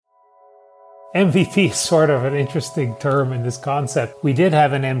MVP is sort of an interesting term in this concept. We did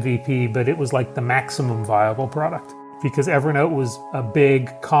have an MVP, but it was like the maximum viable product because Evernote was a big,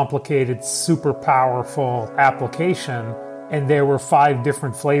 complicated, super powerful application, and there were 5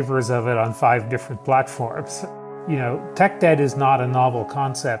 different flavors of it on 5 different platforms. Tech debt is not a novel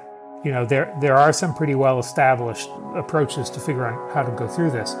concept. There are some pretty well-established approaches to figure out how to go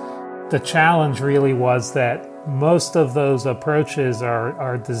through this. The challenge really was that most of those approaches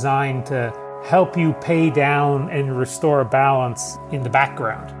are designed to help you pay down and restore balance in the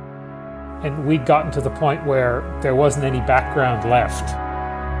background. And we'd gotten to the point where there wasn't any background left.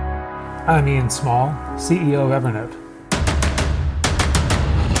 I'm Ian Small, CEO of Evernote.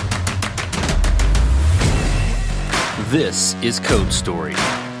 This is Code Story,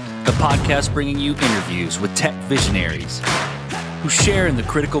 the podcast bringing you interviews with tech visionaries who share in the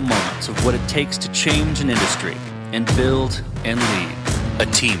critical moments of what it takes to change an industry and build and lead a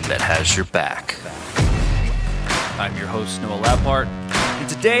team that has your back. I'm your host, Noah Lappart, and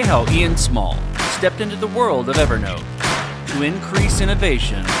today how Ian Small stepped into the world of Evernote to increase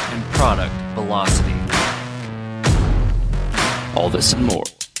innovation and product velocity. All this and more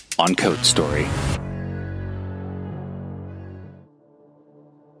on Code Story.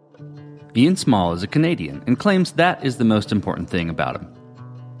 Ian Small is a Canadian and claims that is the most important thing about him.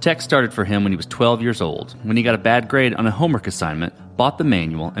 Tech started for him when he was 12 years old, when he got a bad grade on a homework assignment, bought the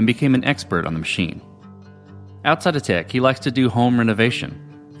manual, and became an expert on the machine. Outside of tech, he likes to do home renovation.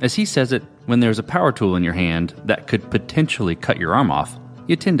 As he says it, when there's a power tool in your hand that could potentially cut your arm off,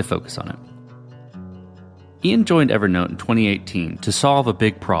 you tend to focus on it. Ian joined Evernote in 2018 to solve a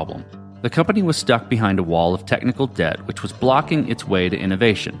big problem. The company was stuck behind a wall of technical debt which was blocking its way to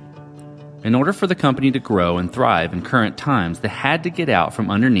innovation. In order for the company to grow and thrive in current times, they had to get out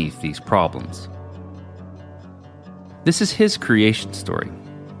from underneath these problems. This is his creation story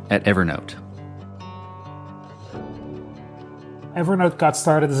at Evernote. Evernote got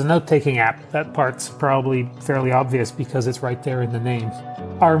started as a note-taking app. That part's probably fairly obvious because it's right there in the name.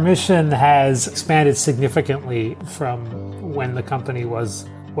 Our mission has expanded significantly from when the company was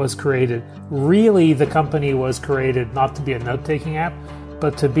created. Really, the company was created not to be a note-taking app,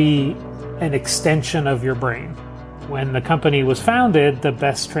 but to be an extension of your brain. When the company was founded, the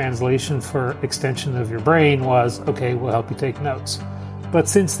best translation for extension of your brain was, okay, we'll help you take notes. But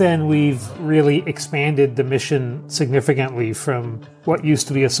since then, we've really expanded the mission significantly from what used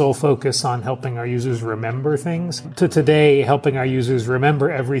to be a sole focus on helping our users remember things to today helping our users remember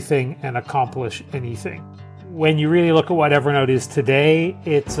everything and accomplish anything. When you really look at what Evernote is today,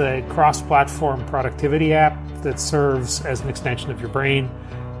 it's a cross-platform productivity app that serves as an extension of your brain.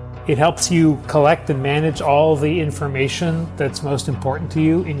 It helps you collect and manage all the information that's most important to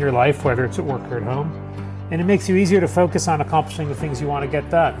you in your life, whether it's at work or at home. And it makes you easier to focus on accomplishing the things you want to get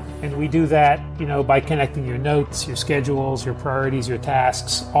done. And we do that, by connecting your notes, your schedules, your priorities, your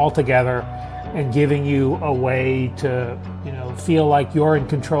tasks all together and giving you a way to, feel like you're in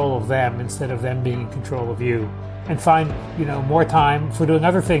control of them instead of them being in control of you, and find, more time for doing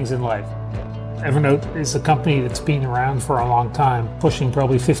other things in life. Evernote is a company that's been around for a long time, pushing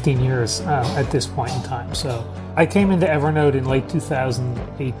probably 15 years at this point in time. So I came into Evernote in late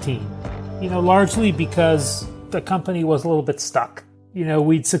 2018, largely because the company was a little bit stuck.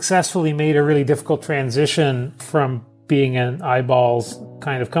 We'd successfully made a really difficult transition from being an eyeballs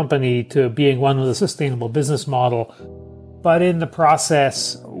kind of company to being one with a sustainable business model. But in the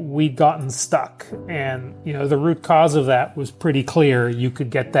process, we'd gotten stuck. And, the root cause of that was pretty clear. You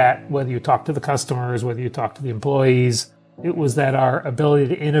could get that whether you talk to the customers, whether you talk to the employees. It was that our ability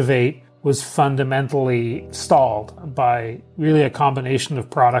to innovate was fundamentally stalled by really a combination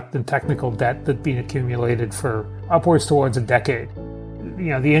of product and technical debt that'd been accumulated for upwards towards a decade.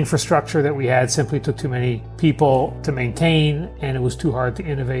 The infrastructure that we had simply took too many people to maintain, and it was too hard to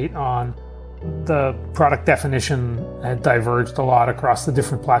innovate on. The product definition had diverged a lot across the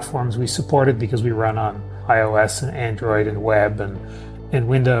different platforms we supported because we run on iOS and Android and web and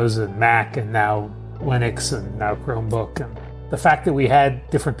Windows and Mac and now Linux and now Chromebook. And the fact that we had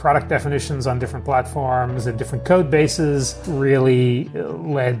different product definitions on different platforms and different code bases really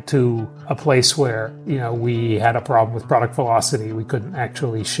led to a place where, we had a problem with product velocity. We couldn't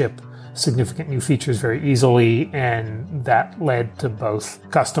actually ship significant new features very easily, and that led to both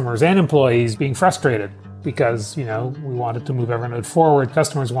customers and employees being frustrated because, we wanted to move Evernote forward,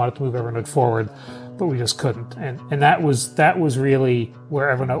 customers wanted to move Evernote forward, but we just couldn't. And that was really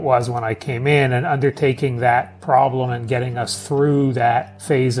where Evernote was when I came in, and undertaking that problem and getting us through that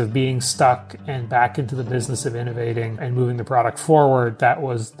phase of being stuck and back into the business of innovating and moving the product forward, that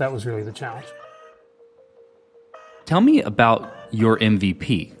was really the challenge. Tell me about your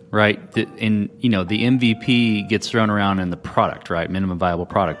MVP. right? The MVP gets thrown around in the product, right? Minimum viable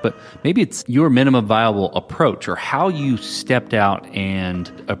product. But maybe it's your minimum viable approach, or how you stepped out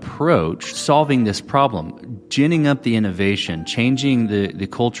and approached solving this problem, ginning up the innovation, changing the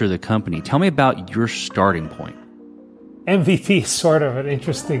culture of the company. Tell me about your starting point. MVP is sort of an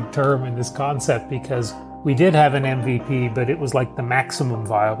interesting term in this concept because we did have an MVP, but it was like the maximum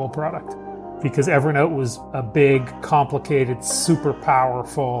viable product. Because Evernote was a big, complicated, super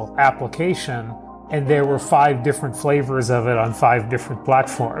powerful application, and there were 5 different flavors of it on 5 different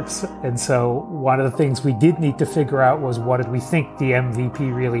platforms. And so one of the things we did need to figure out was, what did we think the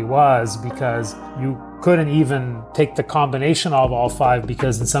MVP really was? Because you couldn't even take the combination of all 5,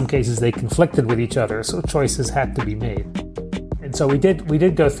 because in some cases they conflicted with each other, so choices had to be made. And so we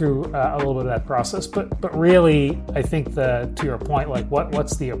did go through a little bit of that process, but really, I think to your point, like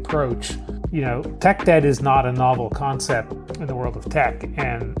what's the approach? Tech debt is not a novel concept in the world of tech,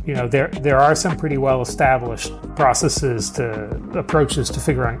 and there are some pretty well established approaches to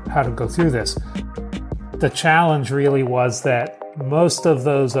figure out how to go through this. The challenge really was that most of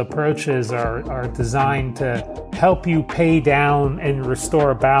those approaches are designed to help you pay down and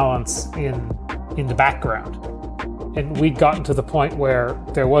restore balance in the background. And we'd gotten to the point where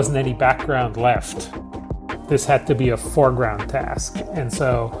there wasn't any background left. This had to be a foreground task. And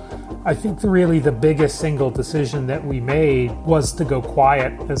so I think really the biggest single decision that we made was to go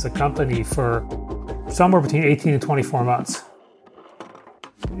quiet as a company for somewhere between 18 and 24 months.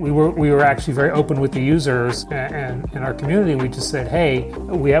 We were actually very open with the users and in our community. We just said, hey,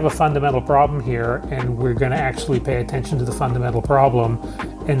 we have a fundamental problem here, and we're going to actually pay attention to the fundamental problem.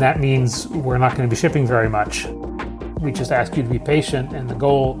 And that means we're not going to be shipping very much. We just ask you to be patient, and the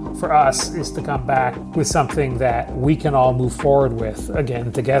goal for us is to come back with something that we can all move forward with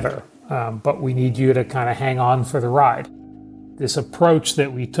again together. But we need you to kind of hang on for the ride. This approach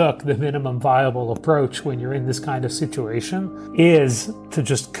that we took, the minimum viable approach when you're in this kind of situation, is to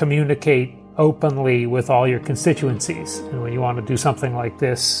just communicate openly with all your constituencies. And when you want to do something like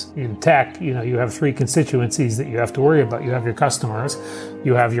this in tech, you have 3 constituencies that you have to worry about. You have your customers,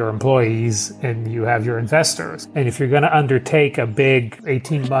 you have your employees, and you have your investors. And if you're going to undertake a big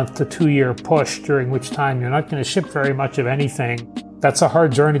 18-month to 2-year push, during which time you're not going to ship very much of anything, that's a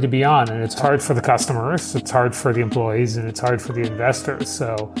hard journey to be on. And it's hard for the customers, it's hard for the employees, and it's hard for the investors.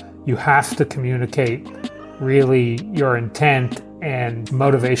 So you have to communicate really your intent and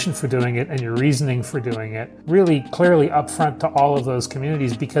motivation for doing it and your reasoning for doing it really clearly upfront to all of those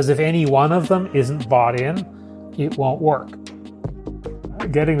communities, because if any one of them isn't bought in, it won't work.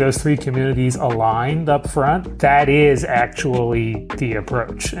 Getting those 3 communities aligned up front, that is actually the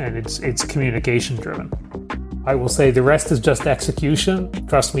approach, and it's communication driven. I will say the rest is just execution.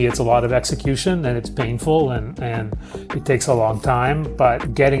 Trust me, it's a lot of execution, and it's painful, and it takes a long time.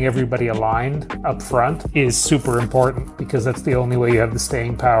 But getting everybody aligned up front is super important, because that's the only way you have the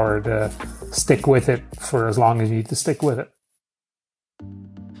staying power to stick with it for as long as you need to stick with it.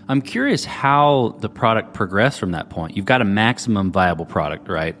 I'm curious how the product progressed from that point. You've got a maximum viable product,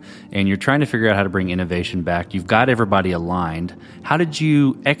 right? And you're trying to figure out how to bring innovation back. You've got everybody aligned. How did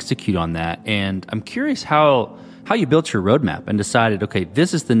you execute on that? And I'm curious how you built your roadmap and decided, okay,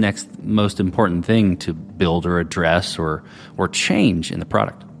 this is the next most important thing to build or address or change in the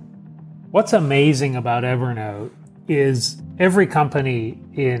product. What's amazing about Evernote is every company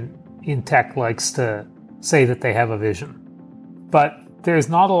in tech likes to say that they have a vision. But there's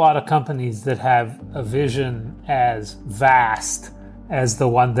not a lot of companies that have a vision as vast as the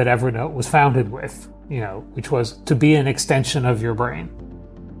one that Evernote was founded with, which was to be an extension of your brain.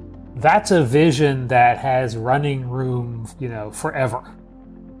 That's a vision that has running room, forever.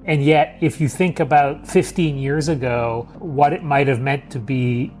 And yet, if you think about 15 years ago, what it might have meant to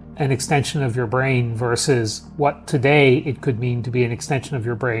be an extension of your brain versus what today it could mean to be an extension of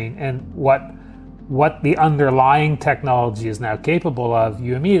your brain, and what the underlying technology is now capable of,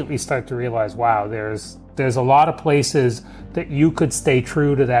 you immediately start to realize, wow, there's a lot of places that you could stay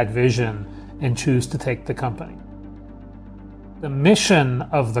true to that vision and choose to take the company. The mission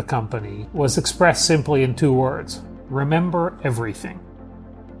of the company was expressed simply in 2 words: remember everything.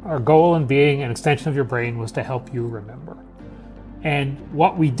 Our goal in being an extension of your brain was to help you remember. And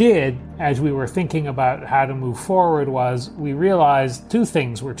what we did as we were thinking about how to move forward was we realized 2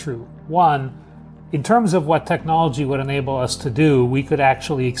 things were true. One, in terms of what technology would enable us to do, we could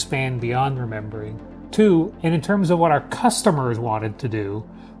actually expand beyond remembering. Two, and in terms of what our customers wanted to do,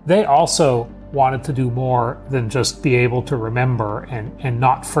 they also wanted to do more than just be able to remember and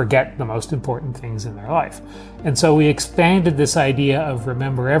not forget the most important things in their life. And so we expanded this idea of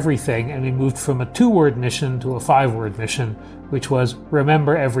remember everything, and we moved from a 2-word mission to a 5-word mission, which was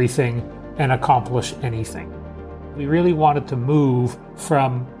remember everything and accomplish anything. We really wanted to move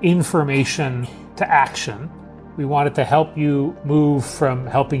from information to action. We wanted to help you move from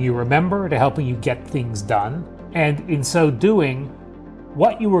helping you remember to helping you get things done. And in so doing,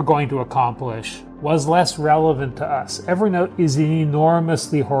 what you were going to accomplish was less relevant to us. Evernote is an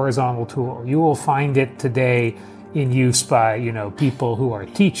enormously horizontal tool. You will find it today in use by, people who are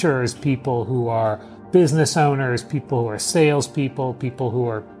teachers, people who are business owners, people who are salespeople, people who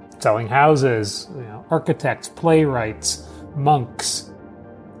are selling houses, architects, playwrights, monks.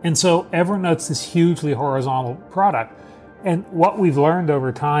 And so Evernote's this hugely horizontal product. And what we've learned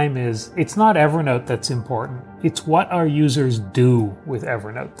over time is it's not Evernote that's important. It's what our users do with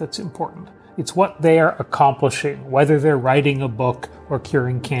Evernote that's important. It's what they are accomplishing, whether they're writing a book or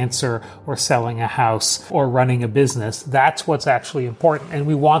curing cancer or selling a house or running a business. That's what's actually important. And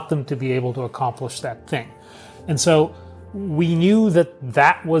we want them to be able to accomplish that thing. And so we knew that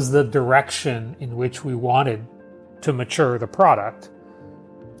that was the direction in which we wanted to mature the product.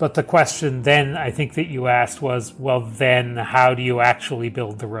 But the question then, I think that you asked was, well, then how do you actually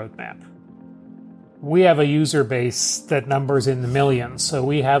build the roadmap? We have a user base that numbers in the millions. So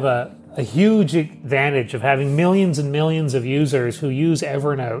we have a huge advantage of having millions and millions of users who use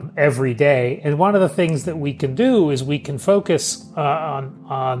Evernote every day. And one of the things that we can do is we can focus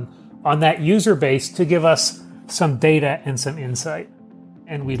on that user base to give us some data and some insight.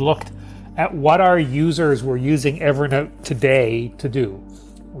 And we looked at what our users were using Evernote today to do.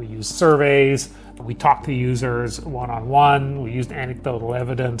 We used surveys, we talked to users one-on-one, we used anecdotal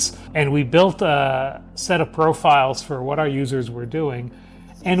evidence, and we built a set of profiles for what our users were doing.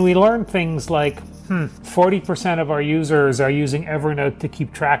 And we learned things like 40% of our users are using Evernote to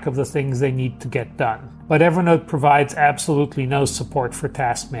keep track of the things they need to get done. But Evernote provides absolutely no support for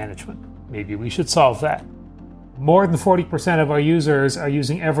task management. Maybe we should solve that. More than 40% of our users are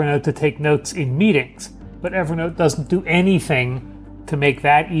using Evernote to take notes in meetings, but Evernote doesn't do anything to make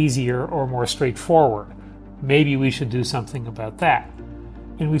that easier or more straightforward. Maybe we should do something about that.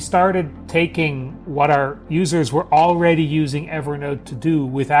 And we started taking what our users were already using Evernote to do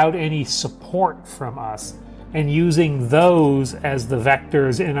without any support from us and using those as the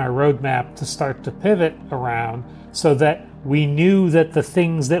vectors in our roadmap to start to pivot around so that we knew that the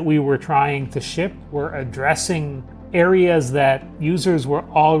things that we were trying to ship were addressing areas that users were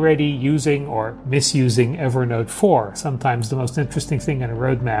already using or misusing Evernote for. Sometimes the most interesting thing in a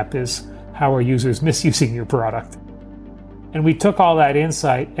roadmap is how are users misusing your product. And we took all that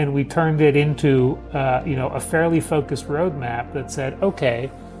insight and we turned it into a fairly focused roadmap that said,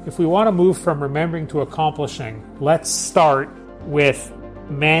 okay, if we want to move from remembering to accomplishing, let's start with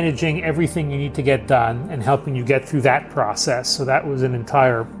managing everything you need to get done and helping you get through that process. So that was an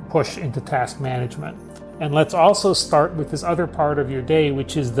entire push into task management. And let's also start with this other part of your day,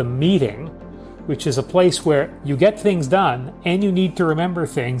 which is the meeting, which is a place where you get things done and you need to remember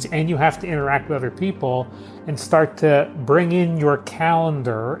things and you have to interact with other people and start to bring in your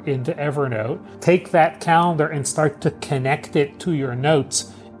calendar into Evernote. Take that calendar and start to connect it to your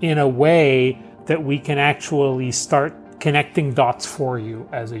notes in a way that we can actually start connecting dots for you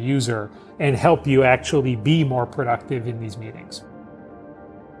as a user and help you actually be more productive in these meetings.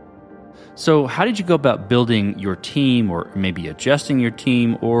 So how did you go about building your team, or maybe adjusting your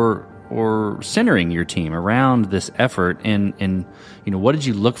team, or centering your team around this effort? And what did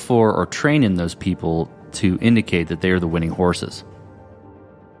you look for or train in those people to indicate that they are the winning horses?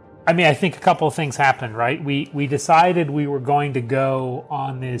 I mean, I think a couple of things happened, right? We decided we were going to go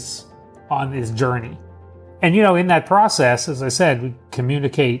on this journey. And, in that process, as I said, we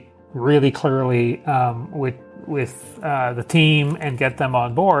communicate really clearly with the team and get them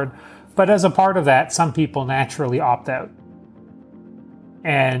on board. But as a part of that, some people naturally opt out.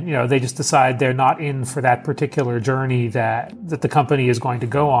 And, they just decide they're not in for that particular journey that the company is going to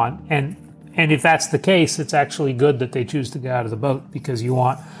go on. And if that's the case, it's actually good that they choose to get out of the boat, because you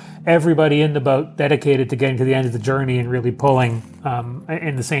want everybody in the boat dedicated to getting to the end of the journey and really pulling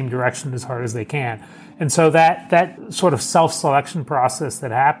in the same direction as hard as they can. And so that sort of self-selection process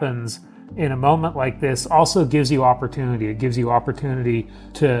that happens in a moment like this also gives you opportunity. It gives you opportunity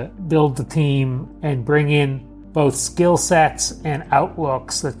to build the team and bring in both skill sets and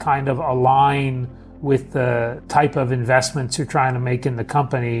outlooks that kind of align with the type of investments you're trying to make in the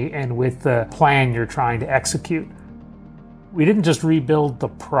company and with the plan you're trying to execute. we didn't just rebuild the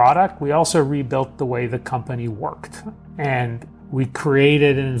product, we also rebuilt the way the company worked. And we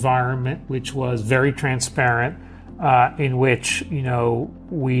created an environment which was very transparent, in which,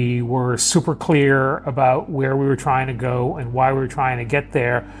 we were super clear about where we were trying to go and why we were trying to get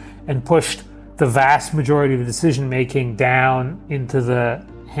there, and pushed the vast majority of the decision making down into the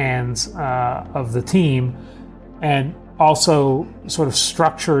hands of the team, and also sort of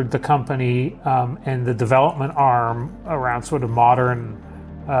structured the company and the development arm around sort of modern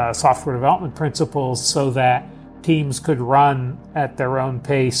software development principles, so that teams could run at their own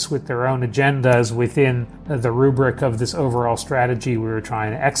pace with their own agendas within the rubric of this overall strategy we were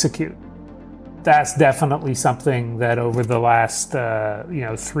trying to execute. That's definitely something that over the last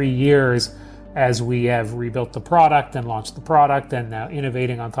 3 years, as we have rebuilt the product and launched the product and now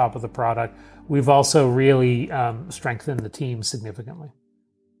innovating on top of the product, we've also really strengthened the team significantly.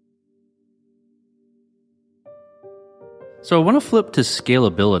 So I want to flip to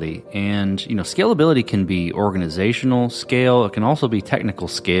scalability, and scalability can be organizational scale. It can also be technical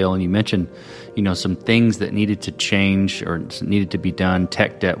scale. And you mentioned, some things that needed to change or needed to be done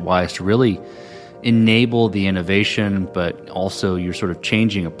tech debt wise to really enable the innovation, but also you're sort of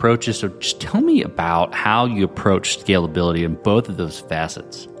changing approaches. So just tell me about how you approach scalability in both of those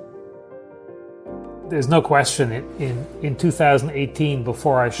facets. There's no question in 2018,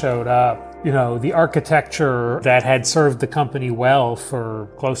 before I showed up, the architecture that had served the company well for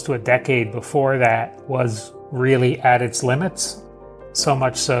close to a decade before that was really at its limits. So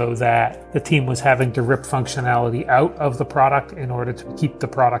much so that the team was having to rip functionality out of the product in order to keep the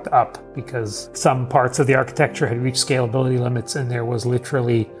product up, because some parts of the architecture had reached scalability limits and there was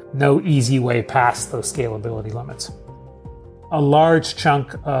literally no easy way past those scalability limits. A large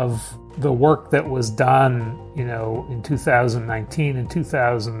chunk of the work that was done, in 2019 and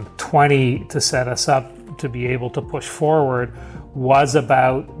 2020 to set us up to be able to push forward was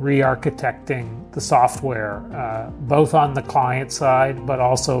about re-architecting the software, both on the client side, but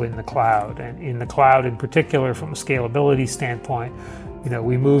also in the cloud. And in the cloud in particular, from a scalability standpoint,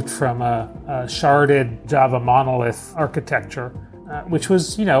 we moved from a sharded Java monolith architecture, which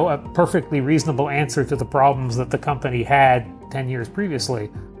was, a perfectly reasonable answer to the problems that the company had 10 years previously.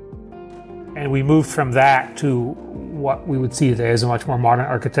 And we moved from that to what we would see today as a much more modern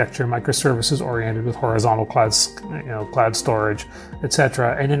architecture, microservices oriented with horizontal cloud storage,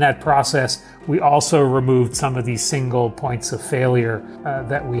 etc. And in that process, we also removed some of these single points of failure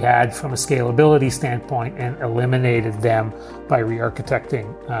that we had from a scalability standpoint and eliminated them by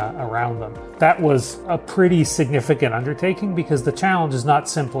re-architecting around them. That was a pretty significant undertaking, because the challenge is not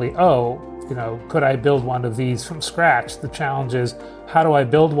simply, could I build one of these from scratch? The challenge is, how do I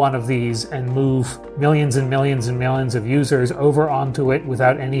build one of these and move millions and millions and millions of users over onto it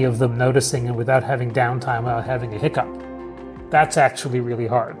without any of them noticing and without having downtime, without having a hiccup? That's actually really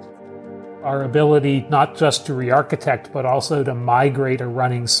hard. Our ability not just to re-architect, but also to migrate a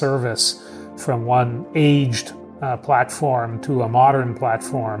running service from one aged platform to a modern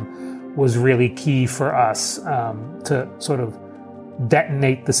platform was really key for us to sort of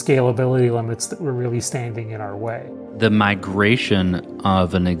detonate the scalability limits that were really standing in our way. The migration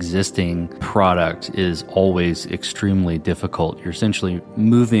of an existing product is always extremely difficult. You're essentially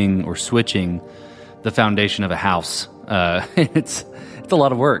moving or switching the foundation of a house. It's a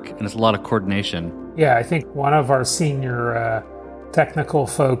lot of work and it's a lot of coordination. Yeah, I think one of our senior technical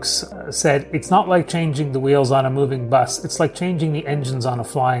folks said, it's not like changing the wheels on a moving bus. It's like changing the engines on a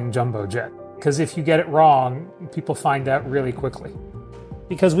flying jumbo jet. Because if you get it wrong, people find out really quickly.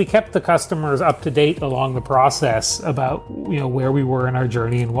 Because we kept the customers up to date along the process about where we were in our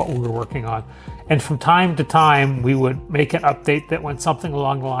journey and what we were working on. And from time to time, we would make an update that went something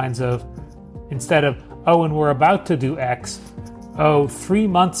along the lines of, instead of, and we're about to do X, 3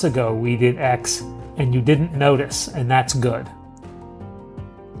 months ago we did X and you didn't notice, and that's good.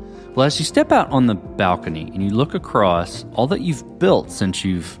 Well, as you step out on the balcony and you look across all that you've built since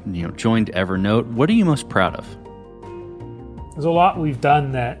you've joined Evernote, what are you most proud of? There's a lot we've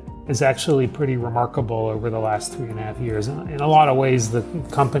done that is actually pretty remarkable over the last 3.5 years. In a lot of ways, the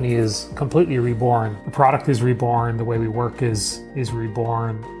company is completely reborn. The product is reborn. The way we work is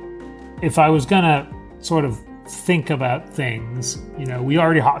reborn. If I was going to sort of think about things, we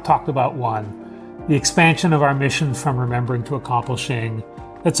already talked about one, the expansion of our mission from remembering to accomplishing.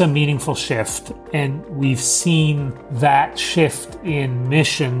 That's a meaningful shift, and we've seen that shift in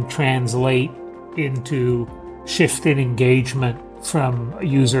mission translate into shift in engagement from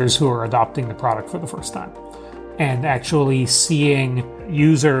users who are adopting the product for the first time. And actually seeing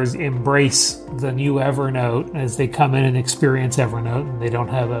users embrace the new Evernote as they come in and experience Evernote, and they don't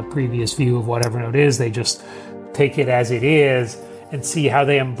have a previous view of what Evernote is, they just take it as it is and see how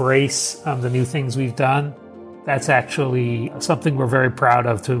they embrace the new things we've done. That's actually something we're very proud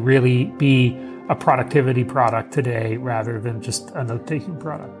of, to really be a productivity product today rather than just a note-taking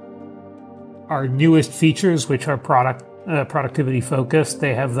product. Our newest features, which are productivity focused,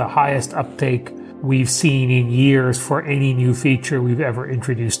 they have the highest uptake we've seen in years for any new feature we've ever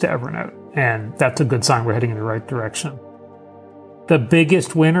introduced to Evernote. And that's a good sign we're heading in the right direction. The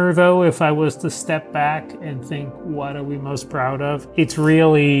biggest winner, though, if I was to step back and think, what are we most proud of? It's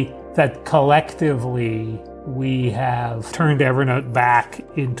really that collectively we have turned Evernote back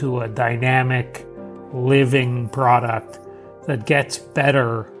into a dynamic, living product that gets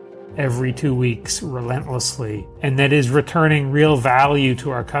better every 2 weeks relentlessly, and that is returning real value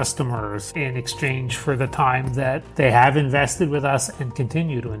to our customers in exchange for the time that they have invested with us and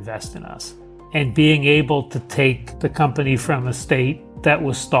continue to invest in us. And being able to take the company from a state that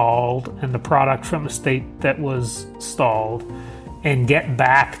was stalled and the product from a state that was stalled and get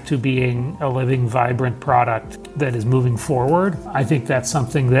back to being a living, vibrant product that is moving forward, I think that's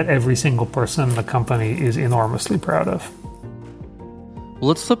something that every single person in the company is enormously proud of. Well,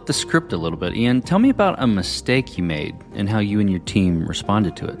 let's flip the script a little bit. Ian, tell me about a mistake you made and how you and your team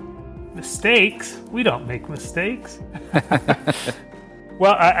responded to it. Mistakes? We don't make mistakes.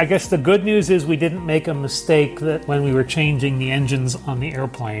 Well, I guess the good news is we didn't make a mistake that when we were changing the engines on the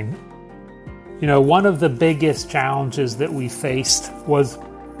airplane. You know, one of the biggest challenges that we faced was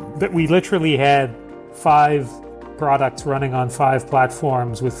that we literally had 5 products running on 5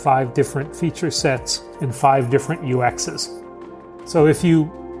 platforms with 5 different feature sets and 5 different UXs. So if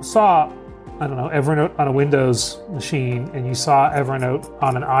you saw, Evernote on a Windows machine and you saw Evernote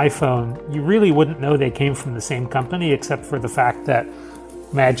on an iPhone, you really wouldn't know they came from the same company, except for the fact that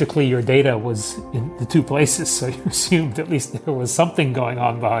magically your data was in the 2 places. So you assumed at least there was something going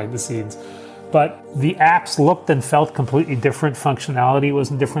on behind the scenes. But the apps looked and felt completely different. Functionality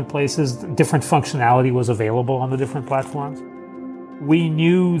was in different places. Different functionality was available on the different platforms. We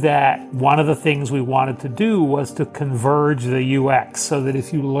knew that one of the things we wanted to do was to converge the UX so that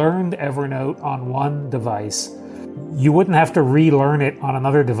if you learned Evernote on one device, you wouldn't have to relearn it on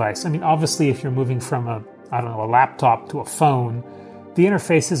another device. I mean, obviously, if you're moving from a laptop to a phone, the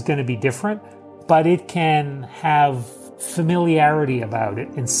interface is going to be different, but it can have familiarity about it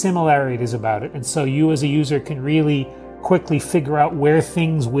and similarities about it. And so you as a user can really quickly figure out where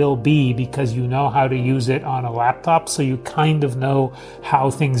things will be because you know how to use it on a laptop. So you kind of know how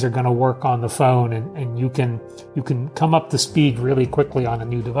things are going to work on the phone, and you can come up to speed really quickly on a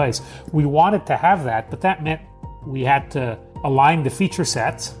new device. We wanted to have that, but that meant we had to align the feature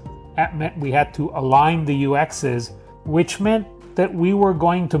sets. That meant we had to align the UXs, which meant that we were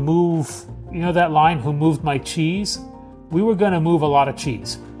going to move, that line, who moved my cheese? We were going to move a lot of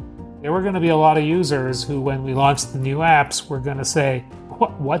cheese. There were going to be a lot of users who, when we launched the new apps, were going to say,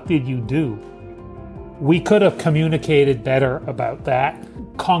 what did you do? We could have communicated better about that,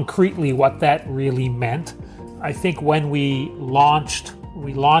 concretely what that really meant. I think when we launched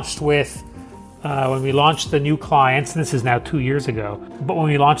with when we launched the new clients, and this is now 2 years ago, but when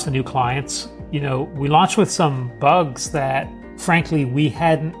we launched the new clients, we launched with some bugs that, frankly, we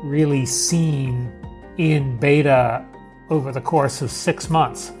hadn't really seen in beta over the course of 6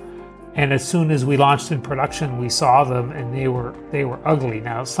 months. And as soon as we launched in production, we saw them, and they were ugly.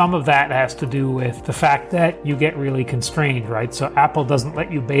 Now, some of that has to do with the fact that you get really constrained, right? So Apple doesn't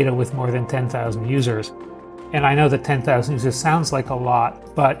let you beta with more than 10,000 users. And I know that 10,000 users sounds like a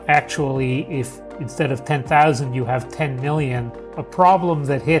lot, but actually, if instead of 10,000, you have 10 million, a problem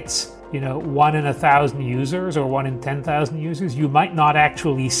that hits 1 in 1,000 users or 1 in 10,000 users, you might not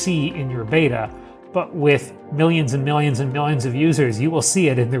actually see in your beta. But with millions and millions and millions of users, you will see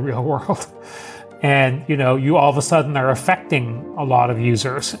it in the real world. And, you all of a sudden are affecting a lot of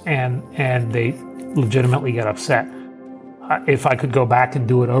users, and they legitimately get upset. If I could go back and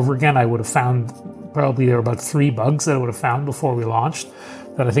do it over again, I would have found probably there were about 3 bugs that I would have found before we launched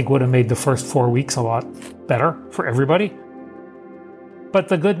that I think would have made the first 4 weeks a lot better for everybody. But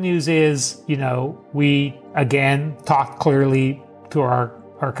the good news is, we, again, talked clearly to our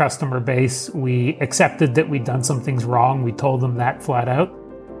customer base. We accepted that we'd done some things wrong. We told them that flat out.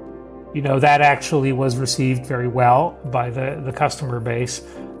 That actually was received very well by the customer base.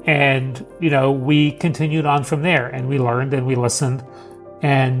 And, we continued on from there, and we learned and we listened.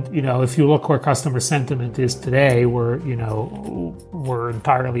 And, if you look where customer sentiment is today, we're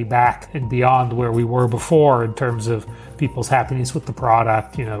entirely back and beyond where we were before in terms of people's happiness with the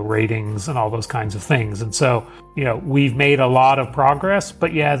product, ratings and all those kinds of things. And so, we've made a lot of progress,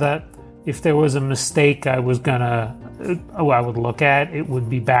 but that if there was a mistake I would look at, it would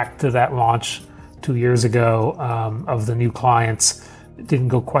be back to that launch 2 years ago of the new clients. It didn't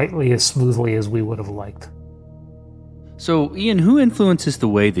go quite as smoothly as we would have liked. So, Ian, who influences the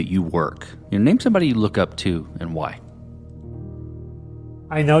way that you work? Name somebody you look up to and why.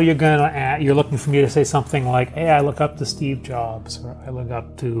 I know you're looking for me to say something like, hey, I look up to Steve Jobs, or I look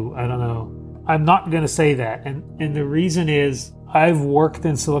up to, I don't know. I'm not going to say that. And the reason is I've worked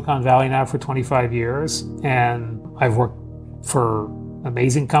in Silicon Valley now for 25 years, and I've worked for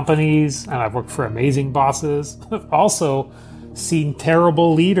amazing companies, and I've worked for amazing bosses. I've also seen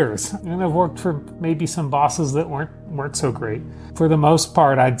terrible leaders, and I've worked for maybe some bosses that weren't so great. For the most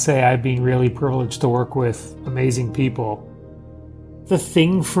part, I'd say I've been really privileged to work with amazing people. The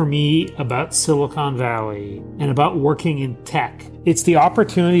thing for me about Silicon Valley and about working in tech, it's the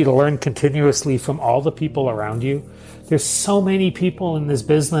opportunity to learn continuously from all the people around you. There's so many people in this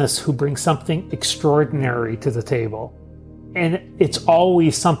business who bring something extraordinary to the table. And it's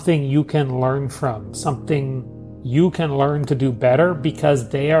always something you can learn from, something you can learn to do better because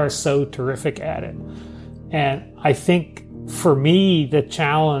they are so terrific at it. And I think for me, the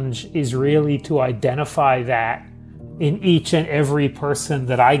challenge is really to identify that in each and every person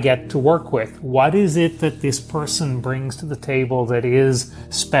that I get to work with. What is it that this person brings to the table that is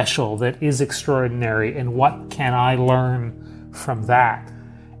special, that is extraordinary, and what can I learn from that?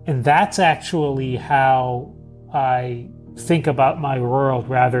 And that's actually how I think about my world,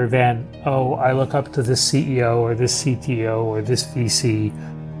 rather than, oh, I look up to this CEO or this CTO or this VC.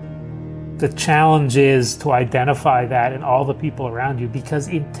 The challenge is to identify that in all the people around you, because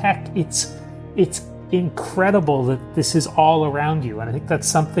in tech, it's incredible that this is all around you. And I think that's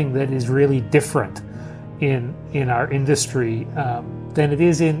something that is really different in our industry than it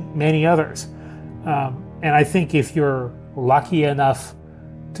is in many others. And I think if you're lucky enough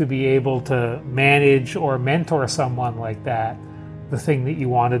to be able to manage or mentor someone like that, the thing that you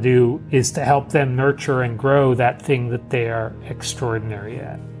want to do is to help them nurture and grow that thing that they are extraordinary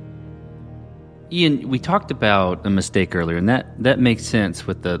at. Ian, we talked about a mistake earlier, and that makes sense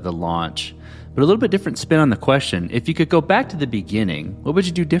with the launch. But a little bit different spin on the question. If you could go back to the beginning, what would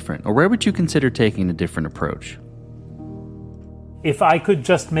you do different? Or where would you consider taking a different approach? If I could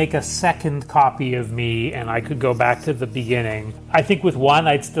just make a second copy of me and I could go back to the beginning, I think with one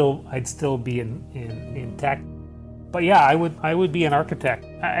I'd still be in tech. But yeah, I would be an architect.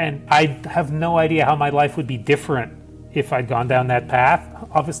 And I have no idea how my life would be different if I'd gone down that path.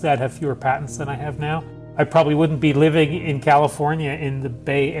 Obviously I'd have fewer patents than I have now. I probably wouldn't be living in California in the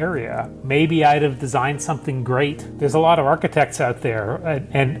Bay Area. Maybe I'd have designed something great. There's a lot of architects out there,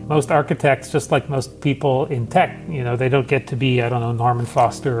 and most architects, just like most people in tech, they don't get to be, I don't know, Norman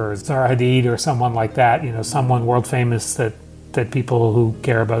Foster or Zaha Hadid or someone like that, someone world famous that people who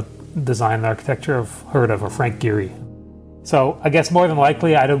care about design and architecture have heard of, or Frank Gehry. So I guess more than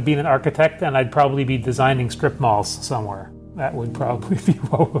likely I'd have been an architect, and I'd probably be designing strip malls somewhere. That would probably be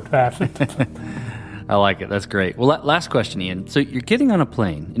what would happen. I like it. That's great. Well, last question, Ian. So you're getting on a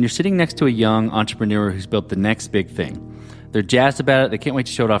plane, and you're sitting next to a young entrepreneur who's built the next big thing. They're jazzed about it. They can't wait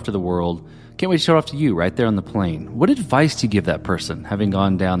to show it off to the world. Can't wait to show it off to you right there on the plane. What advice do you give that person, having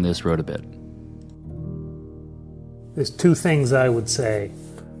gone down this road a bit? There's two things I would say.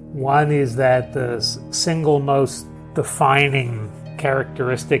 One is that the single most defining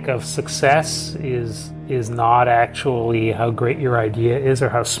characteristic of success is not actually how great your idea is or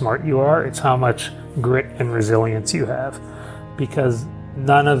how smart you are. It's how much grit and resilience you have, because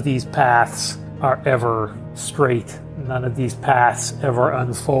none of these paths are ever straight. None of these paths ever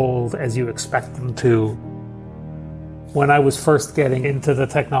unfold as you expect them to. When I was first getting into the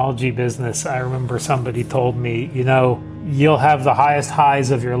technology business, I remember somebody told me, you'll have the highest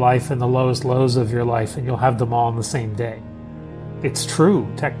highs of your life and the lowest lows of your life, and you'll have them all on the same day. It's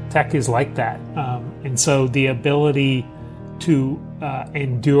true. Tech is like that. And so the ability to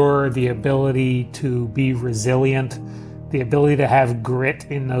endure, the ability to be resilient, the ability to have grit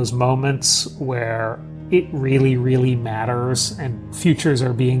in those moments where it really, really matters and futures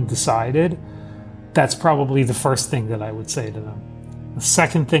are being decided, that's probably the first thing that I would say to them. The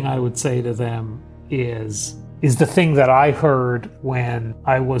second thing I would say to them is the thing that I heard when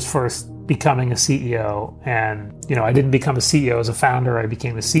I was first becoming a CEO. And, I didn't become a CEO as a founder. I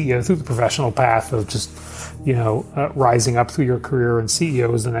became a CEO through the professional path of just, rising up through your career, and CEO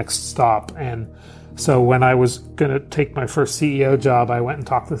was the next stop. And so when I was going to take my first CEO job, I went and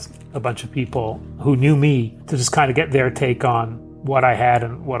talked to a bunch of people who knew me to just kind of get their take on what I had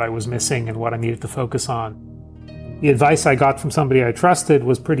and what I was missing and what I needed to focus on. The advice I got from somebody I trusted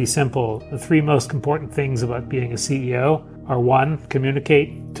was pretty simple. The three most important things about being a CEO are: 1,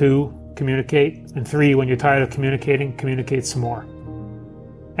 communicate; 2, communicate; and 3, when you're tired of communicating, communicate some more.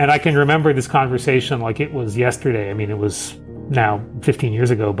 And I can remember this conversation like it was yesterday. I mean, it was now 15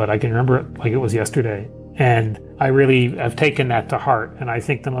 years ago, but I can remember it like it was yesterday. And I really have taken that to heart. And I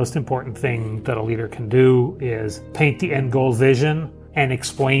think the most important thing that a leader can do is paint the end goal vision and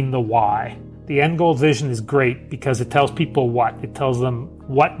explain the why. The end goal vision is great because it tells people what. It tells them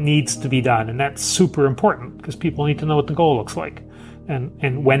what needs to be done. And that's super important because people need to know what the goal looks like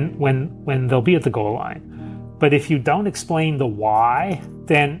and when they'll be at the goal line. But if you don't explain the why,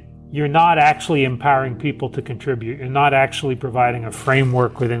 then you're not actually empowering people to contribute. You're not actually providing a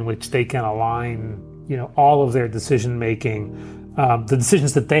framework within which they can align, all of their decision making, the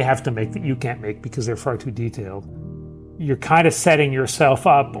decisions that they have to make that you can't make because they're far too detailed. You're kind of setting yourself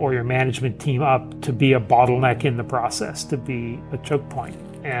up or your management team up to be a bottleneck in the process, to be a choke point.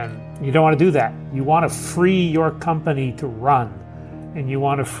 And you don't want to do that. You want to free your company to run. And you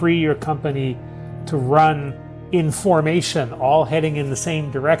want to free your company to run in formation, all heading in the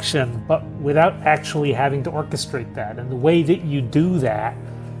same direction, but without actually having to orchestrate that. And the way that you do that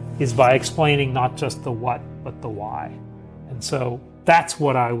is by explaining not just the what, but the why. And so that's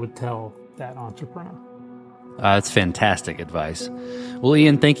what I would tell that entrepreneur. That's fantastic advice. Well,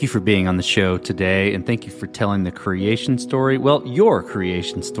 Ian, thank you for being on the show today, and thank you for telling the creation story, your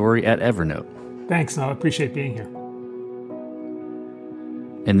creation story at Evernote. Thanks, I appreciate being here.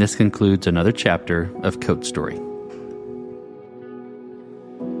 And this concludes another chapter of Code Story.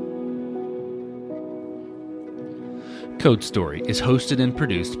 Code Story is hosted and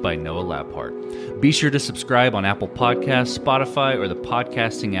produced by Noah Labhart. Be sure to subscribe on Apple Podcasts, Spotify, or the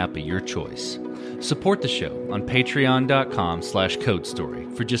podcasting app of your choice. Support the show on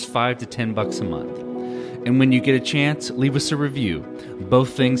patreon.com/codestory for just $5 to $10 a month. And when you get a chance, leave us a review.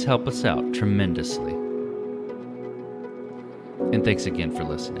 Both things help us out tremendously. And thanks again for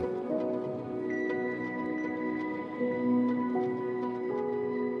listening.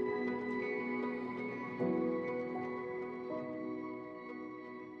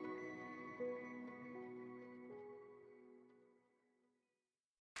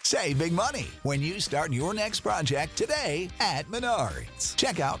 Save big money when you start your next project today at Menards.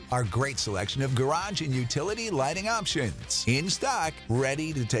 Check out our great selection of garage and utility lighting options. In stock,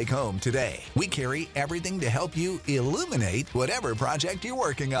 ready to take home today. We carry everything to help you illuminate whatever project you're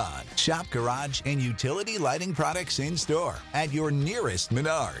working on. Shop garage and utility lighting products in store at your nearest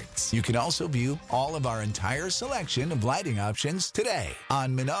Menards. You can also view all of our entire selection of lighting options today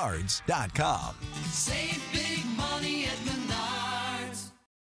on Menards.com. Save big